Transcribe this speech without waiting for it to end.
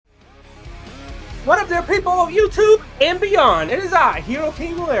What up there, people of YouTube and beyond? It is I, Hero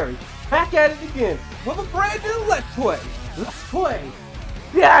King Larry, back at it again with a brand new Let's Play. Let's play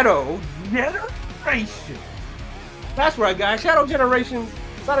Shadow Generation. That's right, guys. Shadow Generations,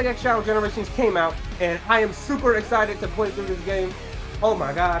 Sonic X Shadow Generations came out, and I am super excited to play through this game. Oh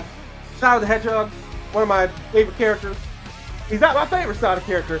my god. Shadow the Hedgehog, one of my favorite characters. He's not my favorite Sonic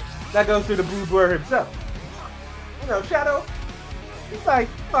character. That goes to the Blue Blur himself. You know, Shadow, he's like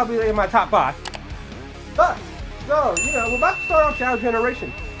probably in my top 5. But, so, you know, we're about to start off Shadow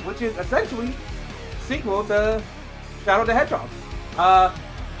Generation, which is essentially a sequel to Shadow the Hedgehog. I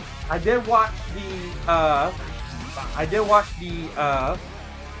did watch the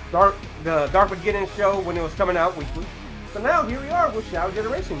Dark Beginning show when it was coming out weekly. So now here we are with Shadow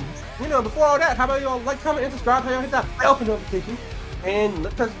Generation. You know, before all that, how about y'all like, comment, and subscribe? How y'all hit that bell for notification? And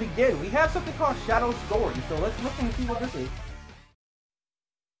let us begin. We have something called Shadow Story, so let's look and see what this is.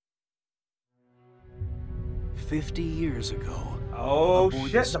 50 years ago, oh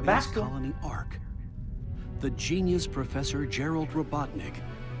aboard shit, the the back space colony ARK, the genius Professor Gerald Robotnik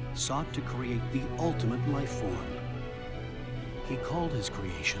sought to create the ultimate life form. He called his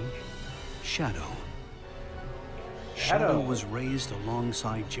creation Shadow. Shadow was raised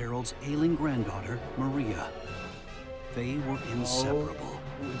alongside Gerald's ailing granddaughter, Maria. They were inseparable.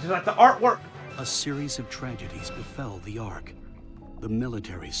 Just like the artwork. A series of tragedies befell the ARK. The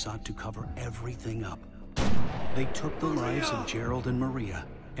military sought to cover everything up. They took the lives of Gerald and Maria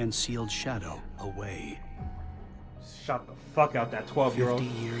and sealed Shadow away. Shut the fuck out, that 12-year-old.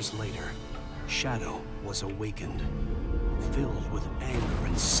 50 years later, Shadow was awakened. Filled with anger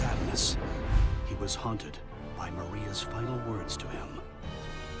and sadness, he was haunted by Maria's final words to him.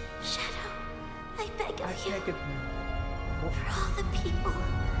 Shadow, I beg of you, For for all the people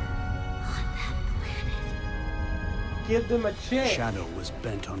on that planet. give them a chance. Shadow was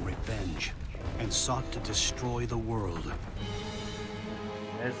bent on revenge and sought to destroy the world.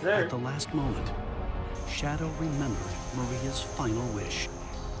 Yes, sir. At the last moment, Shadow remembered Maria's final wish: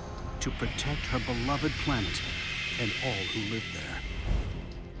 to protect her beloved planet and all who lived there.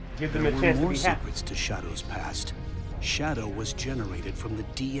 Give them There a were chance to more be happy. secrets to Shadow's past. Shadow was generated from the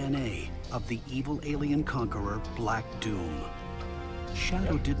DNA of the evil alien conqueror Black Doom.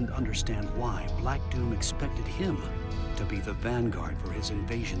 Shadow didn't understand why Black Doom expected him to be the vanguard for his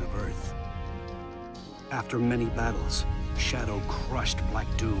invasion of Earth. After many battles, Shadow crushed Black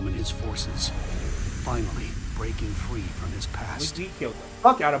Doom and his forces, finally breaking free from his past. We killed the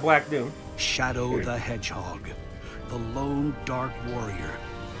fuck out of Black Doom. Shadow the Hedgehog, the lone dark warrior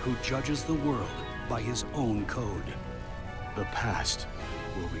who judges the world by his own code. The past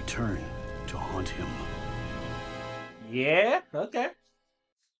will return to haunt him. Yeah, okay.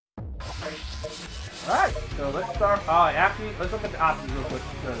 Alright, so let's start. Actually, let's look at the options real quick.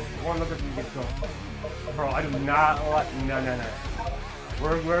 Because I want to look at these get going. Bro, I do not like. No.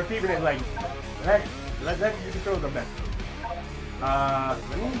 We're keeping it like. Hey, let the controls are better.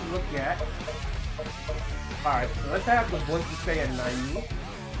 Let me look at. Alright, so let's have the voice to stay at 90.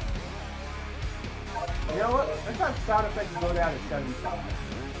 You know what? Let's have sound effects go down to 75.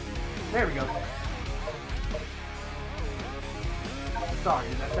 There we go. Sorry,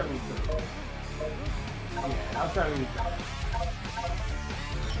 that's 72. Yeah, that's 72.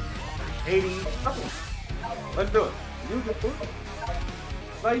 80. Okay. Let's do it. Use the food.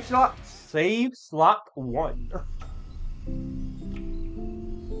 Save slot 1.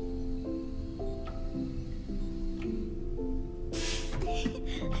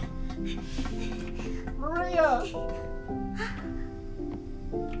 Maria!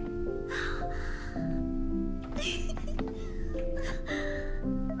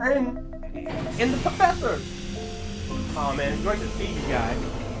 and the professor! Oh man, it's great to see you guys.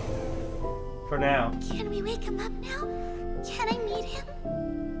 For now. Can we wake him up now? Can I meet him?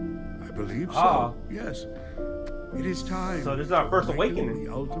 I believe so. Ah. Yes. It is time. So this is our first to awaken awakening.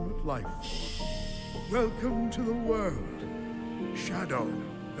 The ultimate life form. Welcome to the world, Shadow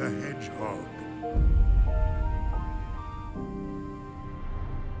the Hedgehog.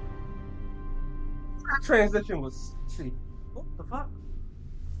 That transition was. Let's see. What the fuck?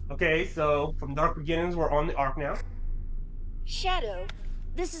 Okay, so from Dark Beginnings, we're on the ARK now. Shadow,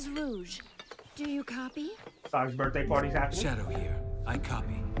 this is Rouge. Do you copy? Sonic's birthday party's happening. Shadow here. I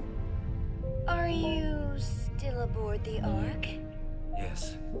copy. Are you still aboard the ARK?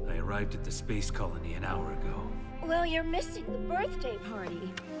 Yes, I arrived at the space colony an hour ago. Well, you're missing the birthday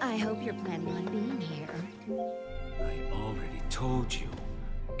party. I hope you're planning on being here. I already told you.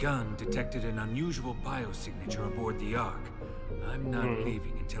 Gun detected an unusual biosignature aboard the ARK. I'm not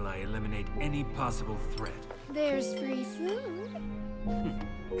leaving until I eliminate any possible threat. There's free food.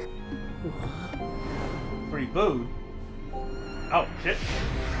 Free food. Oh, shit.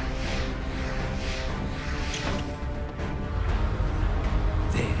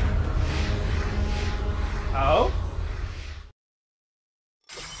 There. Oh.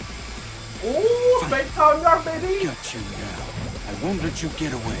 Ooh, space colony yard, baby. Got you now. I won't let you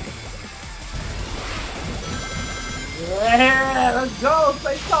get away. Yeah, let's go,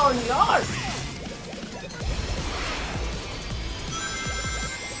 space colony yard.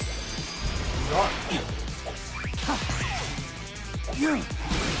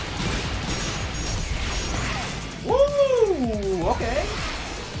 Woo! Okay.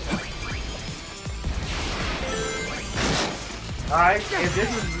 Alright, if this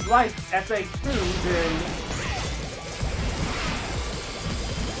is like SH2, then...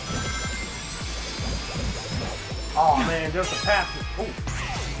 Oh man, there's a path. Oh,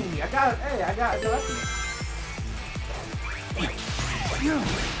 I got it. Hey, I got it.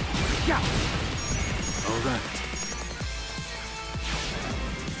 Alright.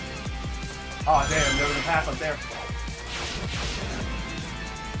 Oh damn, there was a path up there.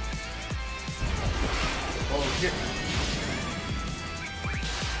 Oh shit.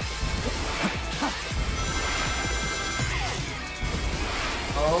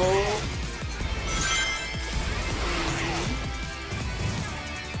 Oh.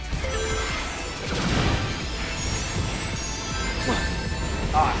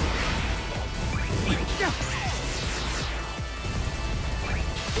 Ah.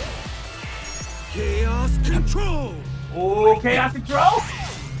 Chaos control! Oh, chaos control!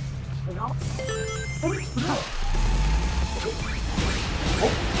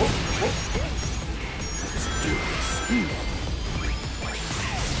 Let's do this.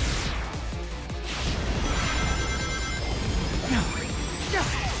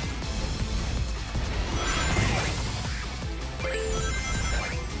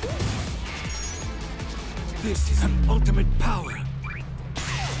 This is the ultimate power.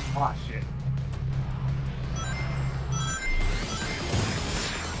 Oh shit.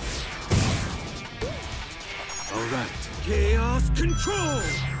 Alright. Chaos control!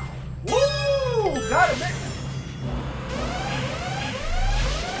 Woo! Got it, man.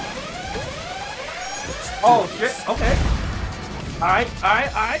 Oh shit, okay. Alright,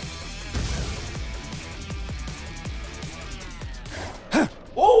 alright, alright.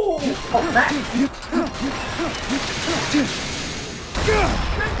 Oh! Oh, that!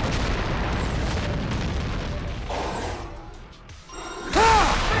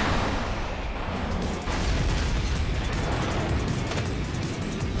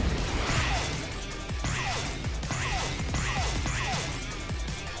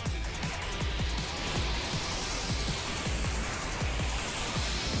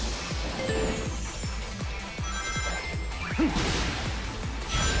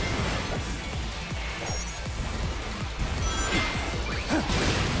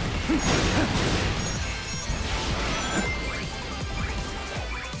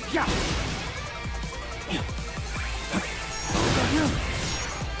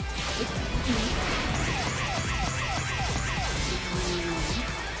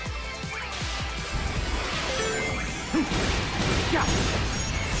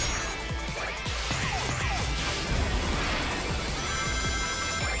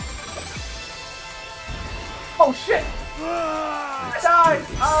 Oh shit! I died!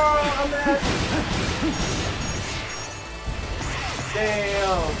 Oh, I'm mad.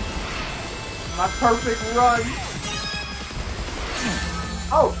 Damn. My perfect run.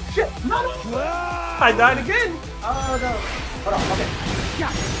 Oh shit! No, no! I died again! Oh no. Hold on, okay.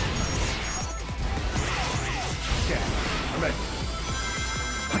 Okay, I'm ready.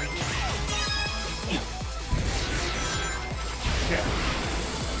 Okay.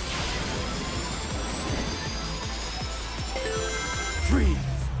 Freeze!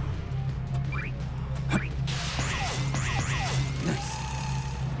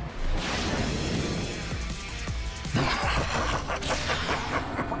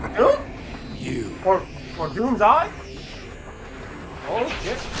 You? For Doom's Eye? Oh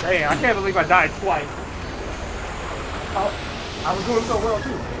shit. Damn, I can't believe I died twice. Oh, I was doing so well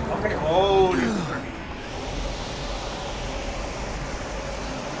too. Okay, oh, this is great.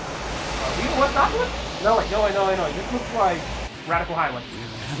 You know what's that one? No, wait, no. This looks like Radical Highway.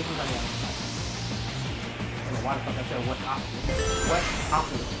 This looks like I don't know why the fuck I said what's opposite. What's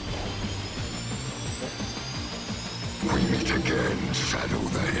opposite? We meet again, Shadow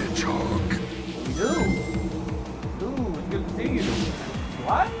the Hedgehog. We do. Ooh, it's good to see you.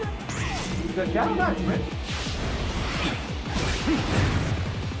 What? The Shadow Knight, right?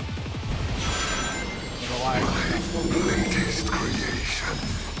 My latest creation.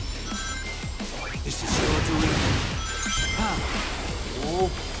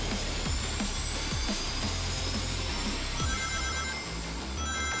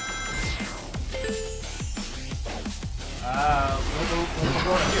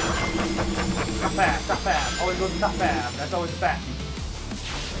 fast, top fast. Always go to top fast. That's always the fastest.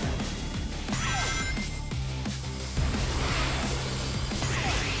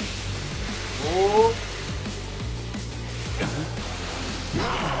 Oh.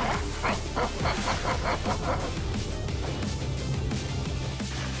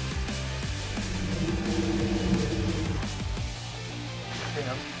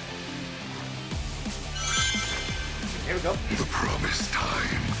 Here we go. The promised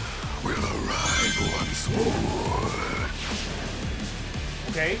time will arrive once more.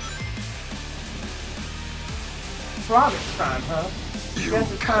 Okay. Promise time, huh?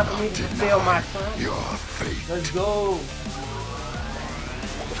 Guess it's time for me to fulfill my promise. Your fate. Let's go.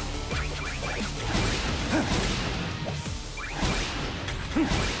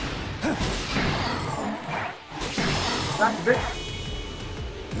 That's big.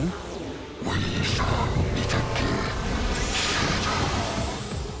 We shall meet again.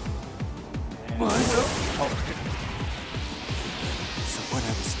 What? Oh. So what I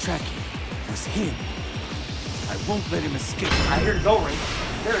was tracking was him. I won't let him escape. I hear the goal ring.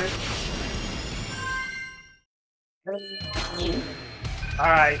 There it is.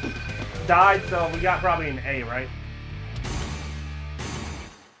 Alright. Died, so we got probably an A, right?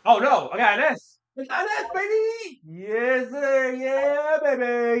 Oh no, I got an S. I got an S, baby! Yes, sir. Yeah,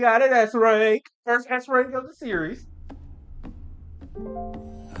 baby. Got an S rank. First S rank of the series.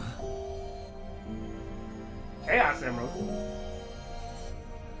 Chaos Emerald.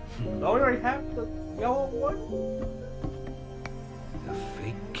 Don't we already have the yellow one? The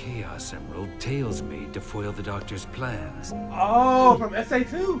fake Chaos Emerald Tails made to foil the Doctor's plans. Oh, from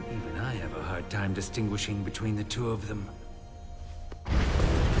SA2. Even I have a hard time distinguishing between the two of them.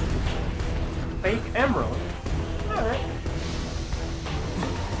 Fake emerald. Alright.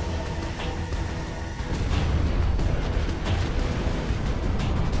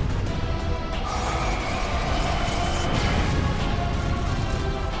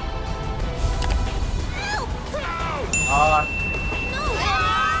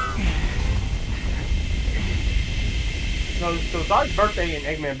 So Zod's birthday and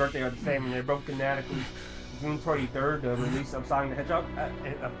Eggman's birthday are the same, and they're both canonically June 23rd, the release of Sonic the Hedgehog.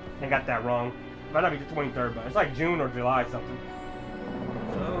 I got that wrong. Might not be the 23rd, but it's like June or July something.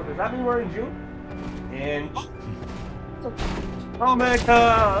 So does that mean we're in June? And oh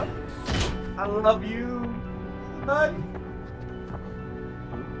Monica, I love you, buddy.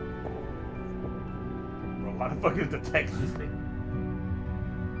 Bro, why the fuck is the text this thing?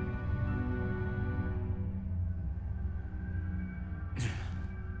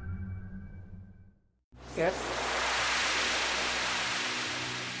 Yes.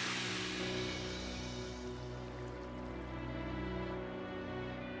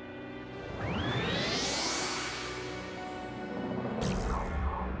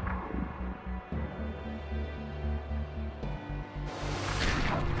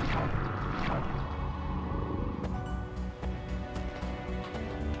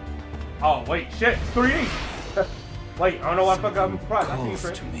 Oh wait, shit, it's 3D. Wait, I don't know why the fuck I'm surprised. I see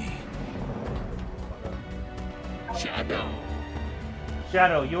you, To me.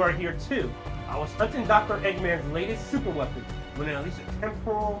 Shadow, you are here too. I was hunting Dr. Eggman's latest super weapon when it unleashed a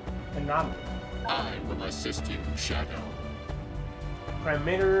temporal anomaly. I will assist you, Shadow.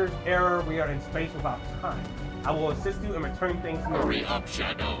 Parameters error, we are in space without time. I will assist you in returning things to Hurry up,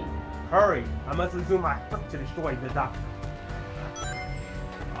 Shadow. Hurry, I must resume my hunt to destroy the Doctor.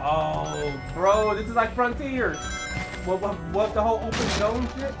 Oh, bro, this is like Frontiers. What the whole open zone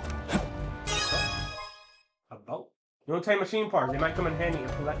shit? A boat? You don't take machine parts, they might come in handy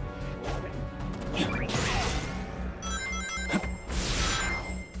and collect them.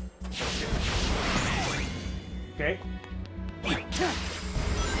 Okay.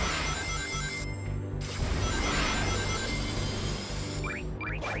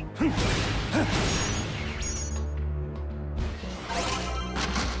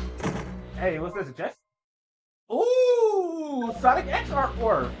 Hey, what's this, a chest? Ooh, Sonic X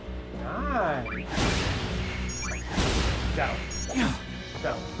artwork. Nice. Go.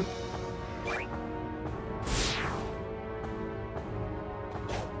 Go.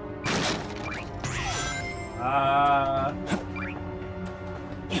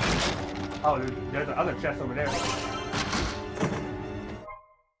 Oh, there's another chest over there.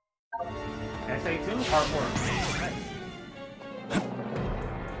 SA2 artwork.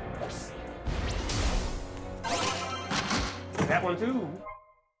 Nice. That one too.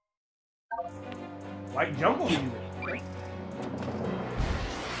 White jungle music.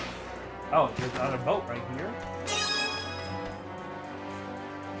 Oh, there's another boat right here.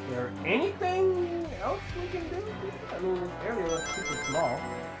 Is there anything else we can do? I mean, this area is super small.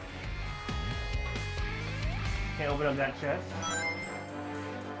 Can't open up that chest.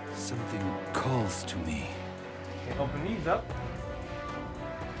 Something calls to me. Can't open these up.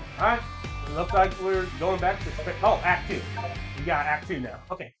 Alright. Looks like we're going back to... Oh, Act 2. We got Act 2 now.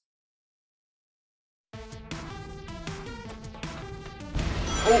 Okay.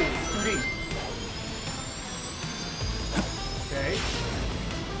 Oh, 2D. Okay.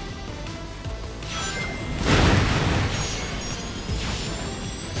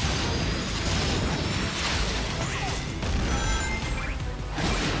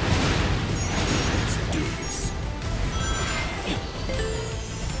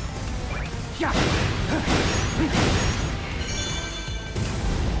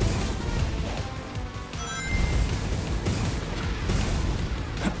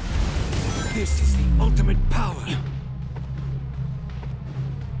 This is the ultimate power.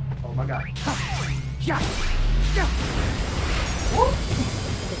 Oh my god.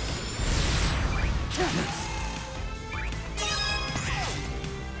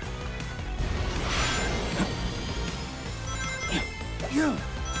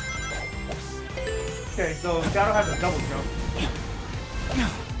 Okay, so Shadow has a double jump.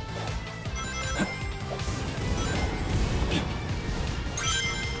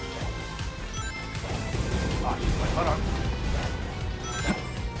 Oh, wait, hold on.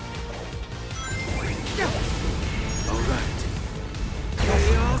 All right.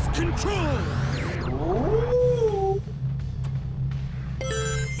 Chaos control. Ooh.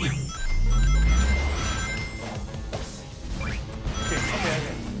 Okay.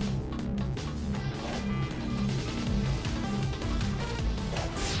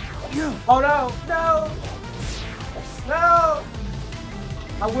 Oh no! No! No!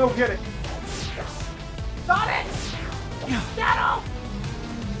 I will get it. Got it! Shadow!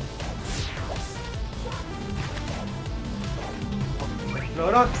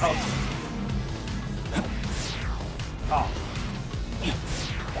 No, no. Oh. Oh.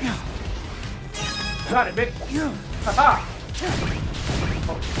 Got it, bitch. Haha!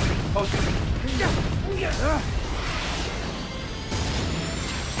 Oh, shit.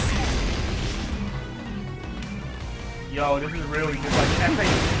 Yo, this is really just like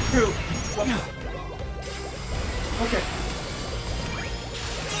SA2. Okay.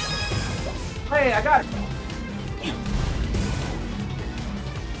 Hey, I got it.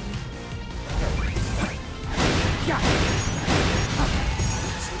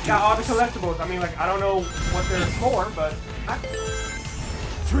 Got all the collectibles. I mean, like, I don't know what they're for, but...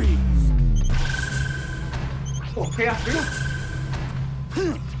 Freeze! Oh, Chaos Beam.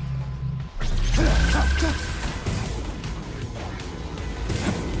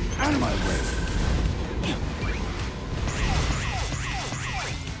 Out of my way!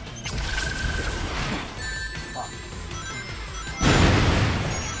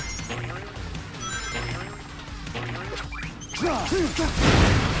 All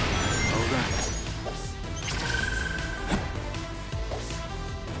right.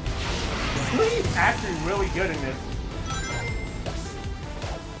 He's actually really good in this.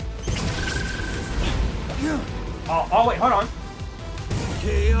 Oh, wait, hold on.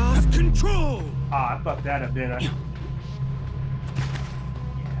 Chaos control. Ah, I fucked that up, didn't I? Yeah.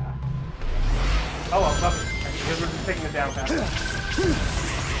 Oh, well, fuck it. Because we're just taking it down fast.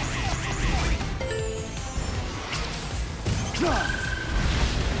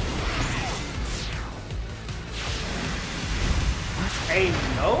 Hey,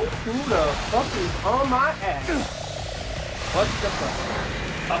 no? Who the fuck is on my ass? What the fuck?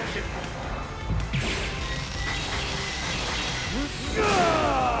 Oh, shit.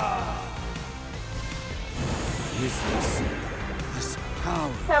 Is this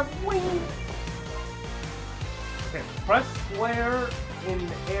power? Have wings. Okay, press square in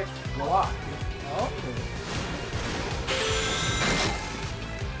the air to block. Oh.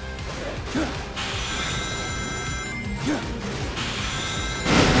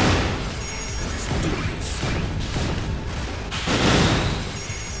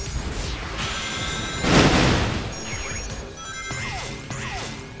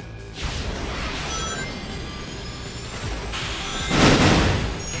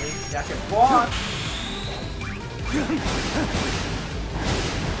 Jacket block.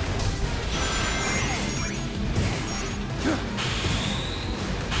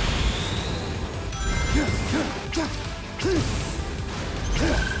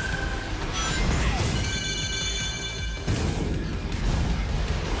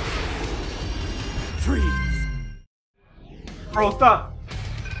 Freeze! Roll stop.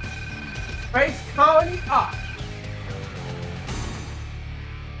 Space Colony off.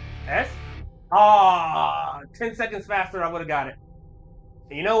 S? Ah, 10 seconds faster, I would have got it.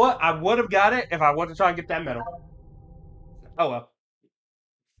 And you know what? I would have got it if I wasn't trying to get that medal. Oh well.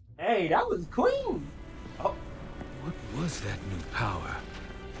 Hey, that was clean. Oh, What was that new power?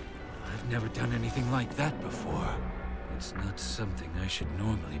 I've never done anything like that before. It's not something I should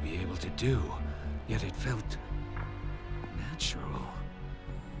normally be able to do, yet it felt natural.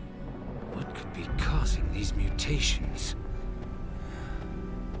 What could be causing these mutations?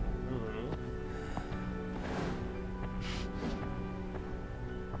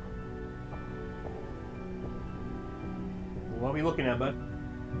 what are we looking at, bud?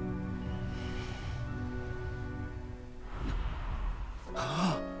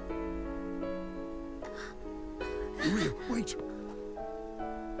 Maria, wait.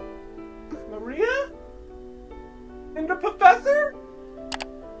 Maria? And the professor?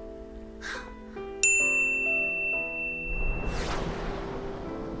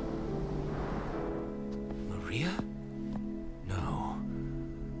 Maria? No.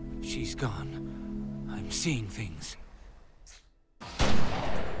 She's gone. I'm seeing things.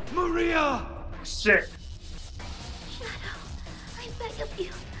 Maria! Shit. Shadow, I beg of you.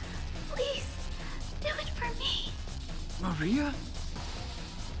 Please, do it for me. Maria?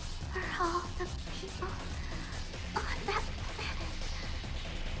 For all the people on that planet.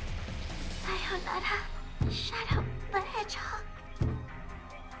 Sayonara, Shadow the Hedgehog.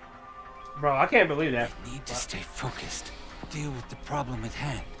 Bro, I can't believe that. I need to stay focused. Deal with the problem at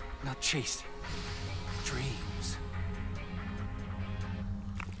hand, not chase dreams.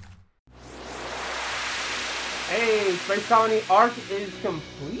 Hey, Space Colony ARK is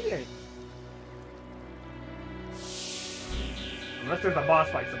completed. Unless there's a boss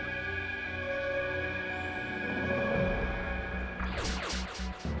fight somewhere.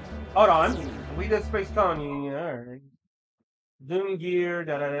 Hold on. We did Space Colony. Alright. Zoom gear,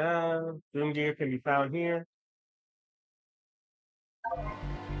 da da da. Zoom gear can be found here.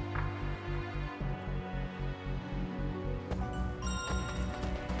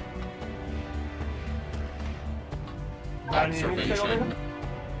 Observation.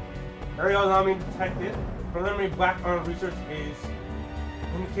 Aerial alarming detected. Preliminary black arm research is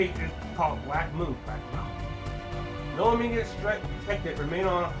called Black Moon. No immediate threat detected. Remain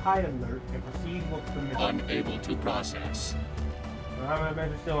on high alert and proceed with permission. Unable to process. Environment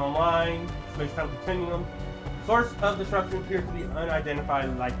event is still online. Space-time continuum. Source of disruption appears to be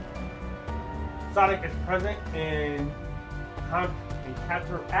unidentified light. Sonic is present and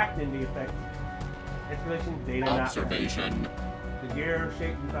counteracting the effects. Installation data Observation. not found. The gear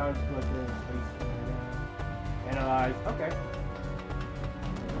shape we found is collected in space. Analyze. Okay.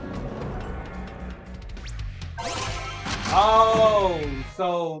 Oh,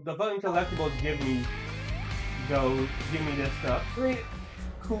 so the button collectibles give me this stuff. Pretty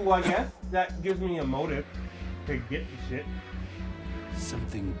cool, I guess. That gives me a motive to get the shit.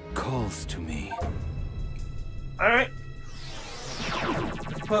 Something calls to me. Alright.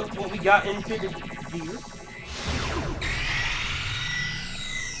 Let's put what we got into the gear.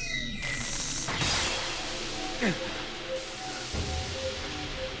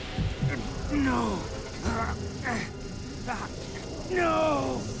 No!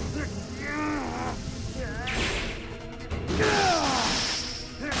 No!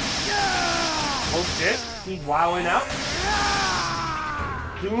 Oh shit, he's wilding out.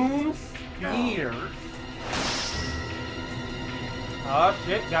 Doom Spears. Oh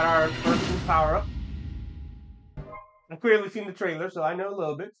shit, got our first new power up. I've clearly seen the trailer, so I know a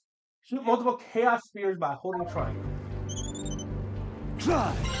little bit. Shoot multiple chaos spears by holding triangle.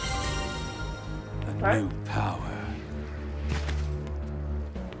 Try! A new power.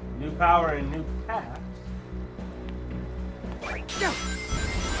 New power and new paths.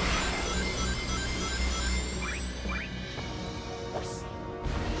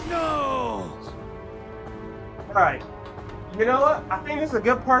 No! Alright. You know what? I think this is a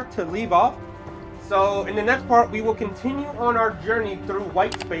good part to leave off. So in the next part, we will continue on our journey through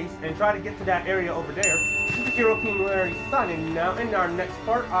white space and try to get to that area over there. This is Hero King Larry signing now. In our next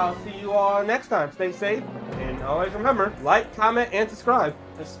part, I'll see you all next time. Stay safe, and always remember, like, comment, and subscribe.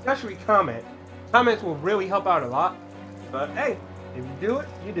 Especially comment. Comments will really help out a lot. But hey, if you do it,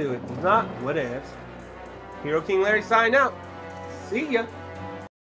 you do it. If not, what ifs. Hero King Larry signing out. See ya.